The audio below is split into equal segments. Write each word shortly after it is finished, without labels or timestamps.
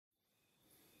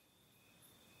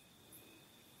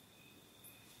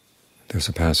There's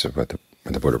a passage where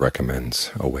the Buddha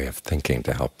recommends a way of thinking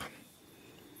to help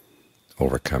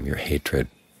overcome your hatred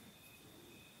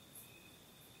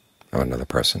of another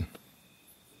person.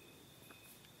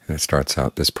 And it starts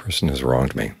out, this person has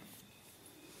wronged me,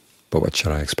 but what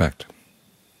should I expect?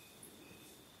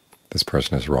 This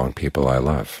person has wronged people I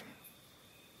love,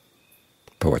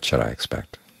 but what should I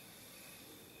expect?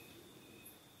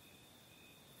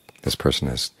 This person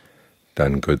has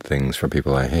done good things for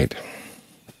people I hate,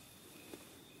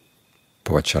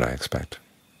 but what should I expect?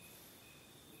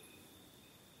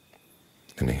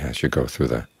 And he has you go through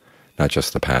not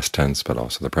just the past tense, but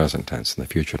also the present tense and the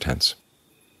future tense.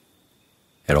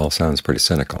 It all sounds pretty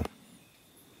cynical.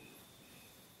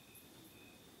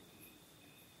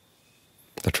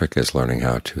 The trick is learning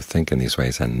how to think in these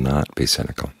ways and not be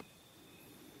cynical.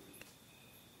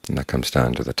 And that comes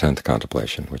down to the 10th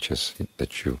contemplation, which is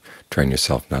that you train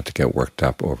yourself not to get worked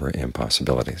up over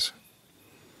impossibilities.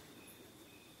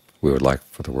 We would like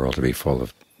for the world to be full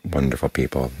of wonderful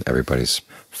people. Everybody's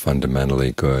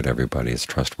fundamentally good. Everybody is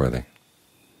trustworthy.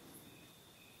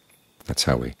 That's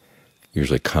how we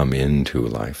usually come into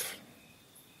life,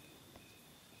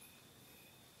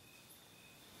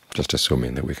 just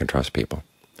assuming that we can trust people.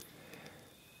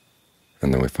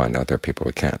 And then we find out there are people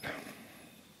we can't.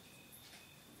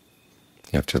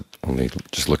 You have to only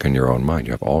just look in your own mind.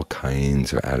 You have all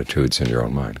kinds of attitudes in your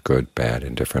own mind, good, bad,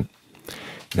 indifferent,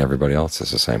 and everybody else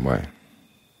is the same way.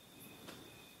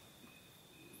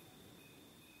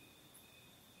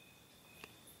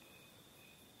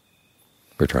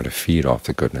 We try to feed off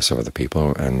the goodness of other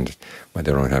people, and when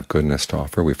they don't have goodness to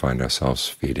offer, we find ourselves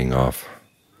feeding off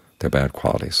their bad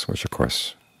qualities, which of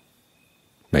course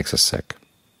makes us sick.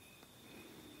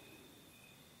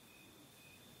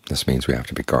 This means we have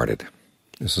to be guarded.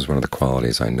 This is one of the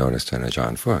qualities I noticed in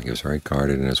Ajahn Fuang. He was very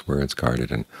guarded in his words,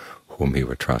 guarded in whom he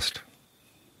would trust.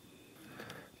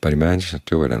 But he managed to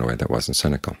do it in a way that wasn't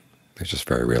cynical. It was just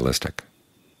very realistic.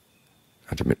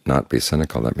 And to not be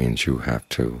cynical, that means you have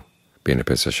to be in a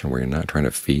position where you're not trying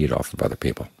to feed off of other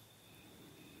people.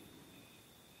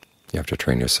 You have to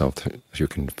train yourself so you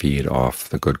can feed off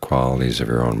the good qualities of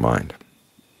your own mind.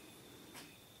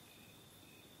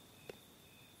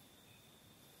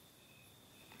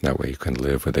 That way you can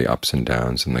live with the ups and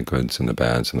downs and the goods and the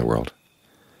bads in the world,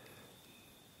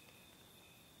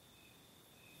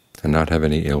 and not have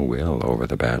any ill will over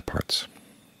the bad parts.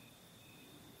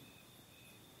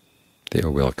 The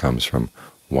ill will comes from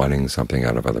wanting something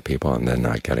out of other people and then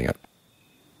not getting it.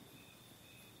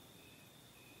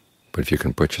 But if you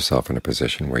can put yourself in a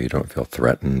position where you don't feel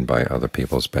threatened by other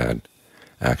people's bad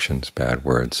actions, bad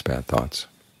words, bad thoughts,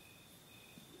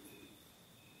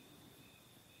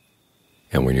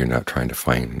 and when you're not trying to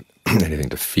find anything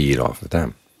to feed off of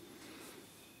them,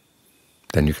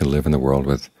 then you can live in the world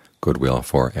with goodwill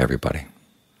for everybody,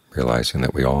 realizing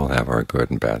that we all have our good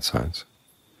and bad sides.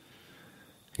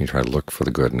 You try to look for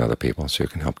the good in other people so you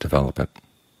can help develop it,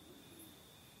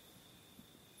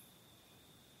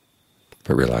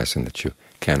 but realizing that you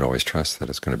can't always trust that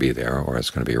it's going to be there or it's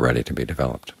going to be ready to be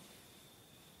developed.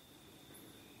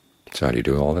 So how do you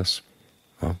do all this?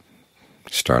 Well,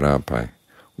 you start out by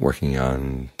working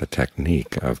on the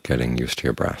technique of getting used to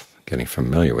your breath, getting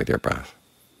familiar with your breath.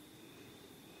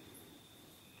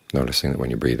 Noticing that when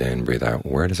you breathe in, breathe out,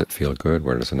 where does it feel good,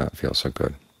 where does it not feel so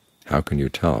good? How can you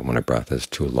tell when a breath is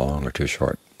too long or too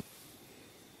short?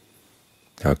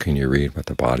 How can you read what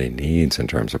the body needs in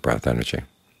terms of breath energy?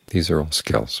 These are all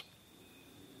skills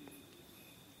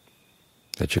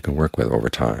that you can work with over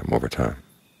time.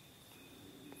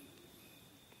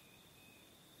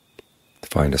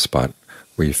 Find a spot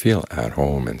where you feel at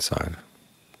home inside.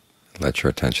 Let your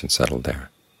attention settle there,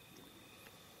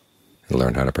 and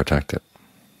learn how to protect it.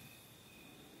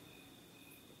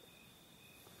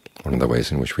 One of the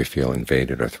ways in which we feel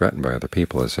invaded or threatened by other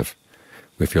people is if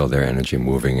we feel their energy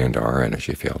moving into our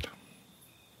energy field.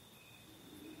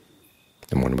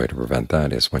 And one way to prevent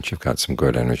that is once you've got some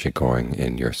good energy going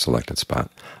in your selected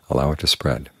spot, allow it to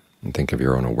spread, and think of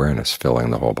your own awareness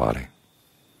filling the whole body,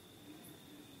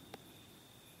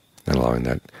 and allowing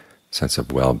that sense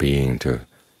of well-being to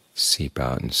seep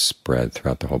out and spread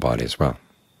throughout the whole body as well.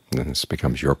 And then this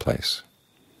becomes your place.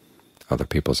 Other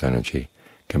people's energy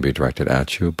can be directed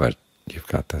at you, but you've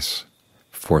got this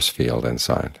force field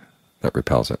inside that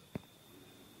repels it,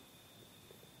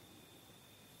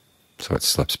 so it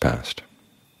slips past.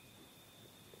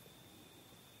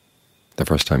 The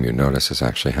first time you notice this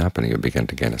actually happening, you begin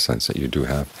to gain a sense that you do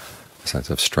have a sense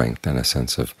of strength and a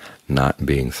sense of not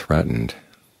being threatened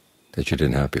that you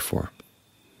didn't have before.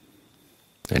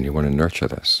 And you want to nurture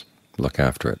this, look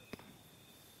after it.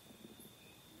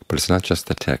 But it's not just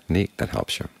the technique that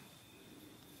helps you.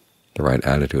 The right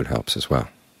attitude helps as well.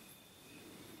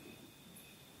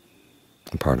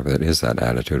 And part of it is that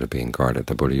attitude of being guarded.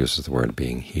 The Buddha uses the word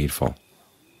being heedful.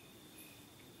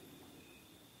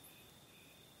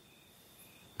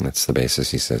 And that's the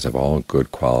basis, he says, of all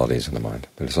good qualities in the mind,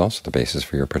 but it's also the basis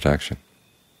for your protection.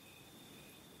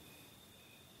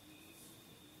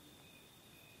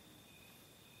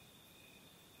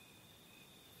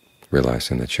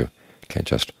 Realizing that you can't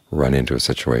just run into a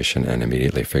situation and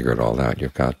immediately figure it all out.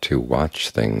 You've got to watch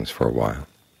things for a while.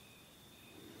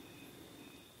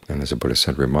 And as the Buddha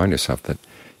said, remind yourself that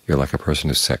you're like a person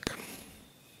who's sick.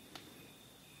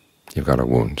 You've got a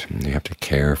wound, and you have to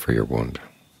care for your wound.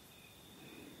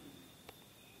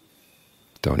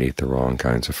 Don't eat the wrong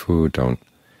kinds of food. Don't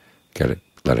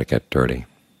let it get dirty.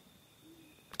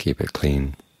 Keep it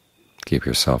clean. Keep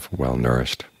yourself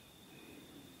well-nourished.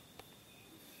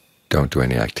 Don't do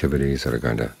any activities that are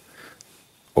going to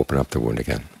open up the wound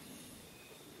again.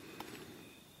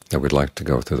 Now, we'd like to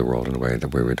go through the world in a way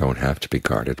where we don't have to be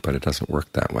guarded, but it doesn't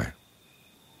work that way.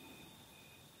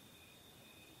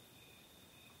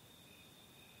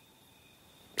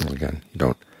 Well, again, you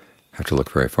don't have to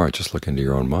look very far. Just look into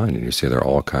your own mind, and you see there are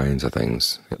all kinds of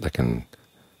things that can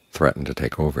threaten to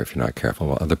take over if you're not careful.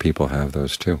 Well, other people have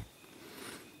those too,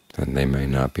 and they may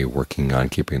not be working on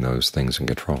keeping those things in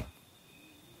control.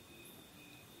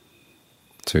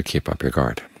 So keep up your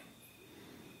guard.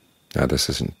 Now, this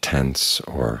isn't tense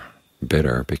or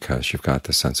bitter because you've got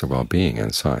this sense of well-being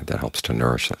inside that helps to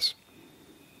nourish this.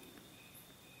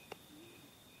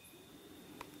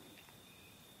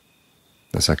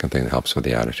 The second thing that helps with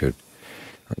the attitude,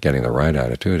 or getting the right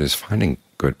attitude, is finding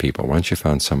good people. Once you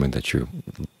found someone that you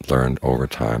learned over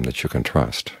time that you can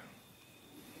trust,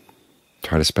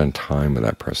 try to spend time with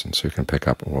that person so you can pick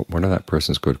up what are that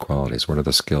person's good qualities, what are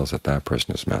the skills that that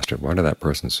person has mastered, what are that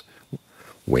person's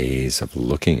ways of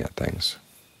looking at things.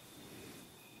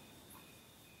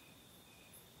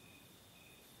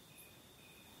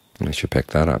 And as you pick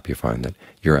that up, you find that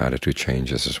your attitude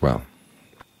changes as well.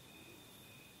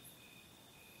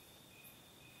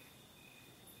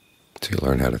 So you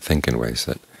learn how to think in ways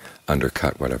that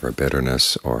undercut whatever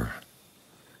bitterness or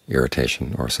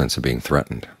irritation or sense of being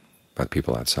threatened by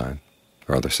people outside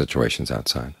or other situations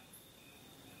outside.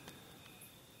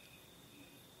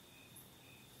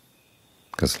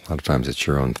 Because a lot of times it's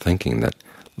your own thinking that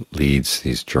leads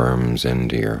these germs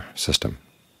into your system.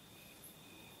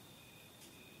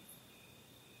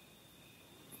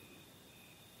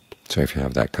 So if you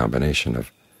have that combination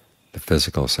of the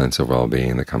physical sense of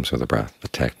well-being that comes with the breath, the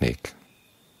technique,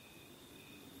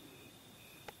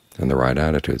 and the right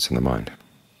attitudes in the mind,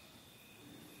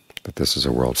 but this is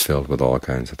a world filled with all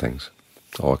kinds of things,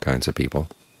 all kinds of people.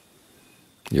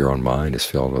 Your own mind is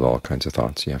filled with all kinds of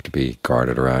thoughts. You have to be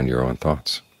guarded around your own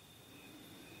thoughts.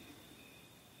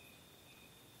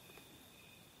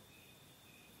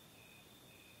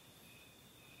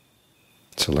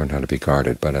 So learn how to be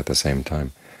guarded, but at the same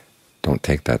time, don't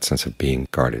take that sense of being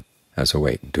guarded as a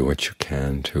weight. Do what you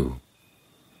can to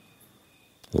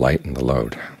lighten the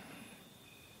load.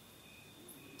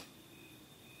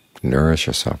 Nourish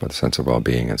yourself with a sense of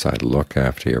well-being inside. Look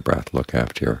after your breath. Look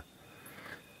after your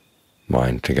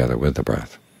mind together with the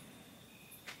breath.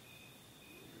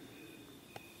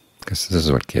 Because this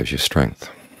is what gives you strength.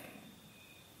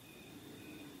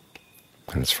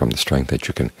 And it's from the strength that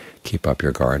you can keep up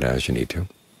your guard as you need to.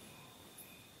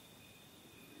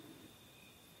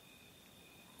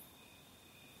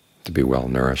 To be well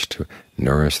nourished, to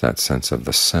nourish that sense of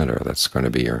the center that's going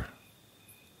to be your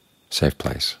safe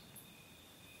place.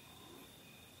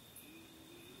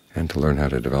 And to learn how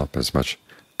to develop as much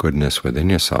goodness within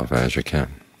yourself as you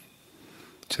can.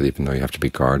 So even though you have to be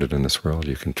guarded in this world,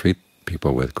 you can treat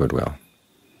people with goodwill.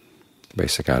 The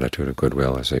basic attitude of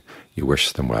goodwill is that you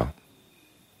wish them well,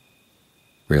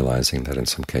 realizing that in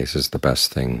some cases the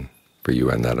best thing for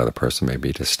you and that other person may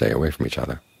be to stay away from each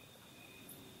other.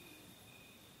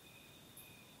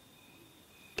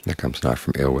 That comes not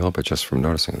from ill will, but just from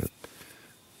noticing that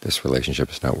this relationship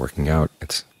is not working out.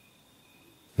 It's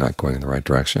not going in the right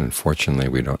direction. And fortunately,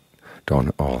 we don't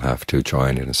all have to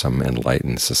join in some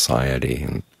enlightened society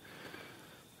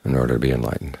in order to be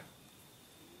enlightened.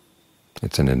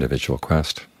 It's an individual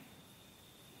quest.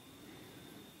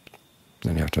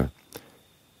 And you have to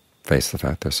face the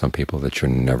fact there's some people that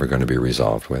you're never going to be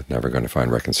resolved with, never going to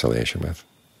find reconciliation with.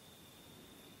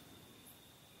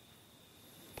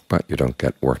 But you don't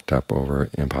get worked up over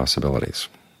impossibilities.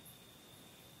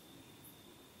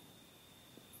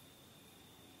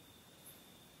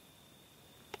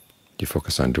 You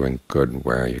focus on doing good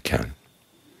where you can,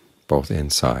 both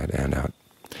inside and out,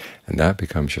 and that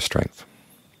becomes your strength.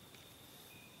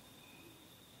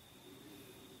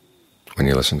 when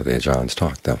you listen to the Ajahns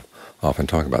talk, they'll often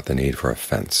talk about the need for a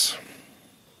fence.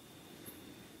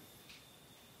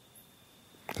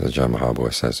 The Ajahn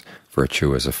Mahabua says,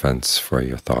 virtue is a fence for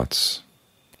your thoughts,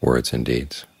 words, and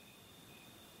deeds.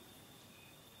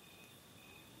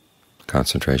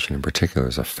 Concentration in particular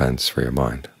is a fence for your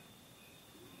mind.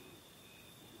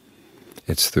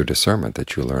 It's through discernment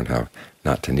that you learn how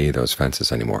not to need those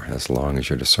fences anymore, as long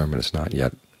as your discernment is not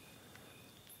yet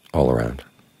all around.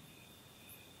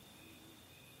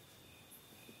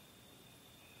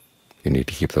 You need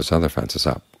to keep those other fences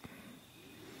up.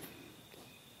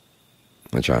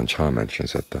 Ajahn Chah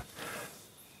mentions that the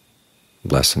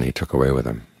lesson he took away with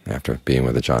him after being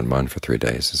with Ajahn Mun for 3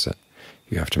 days is that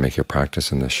you have to make your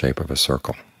practice in the shape of a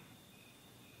circle.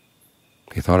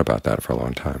 He thought about that for a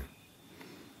long time.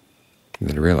 And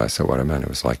then he realized that what it meant, it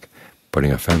was like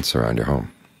putting a fence around your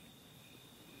home.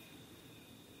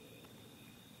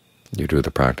 You do the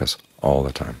practice all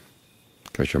the time,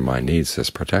 because your mind needs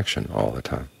this protection all the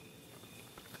time.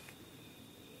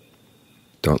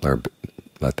 Don't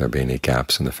let there be any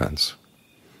gaps in the fence.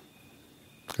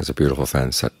 Because a beautiful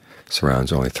fence that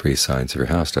surrounds only 3 sides of your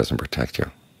house doesn't protect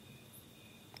you,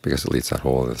 because it leaves that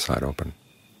whole other side open.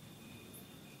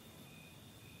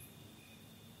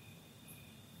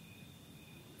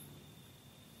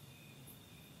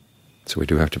 So we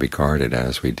do have to be guarded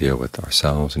as we deal with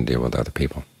ourselves and deal with other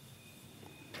people.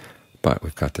 But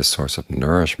we've got this source of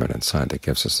nourishment inside that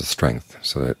gives us the strength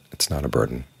so that it's not a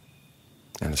burden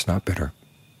and it's not bitter.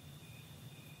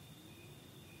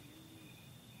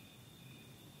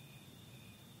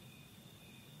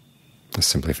 It's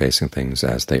simply facing things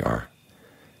as they are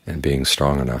and being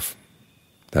strong enough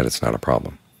that it's not a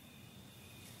problem.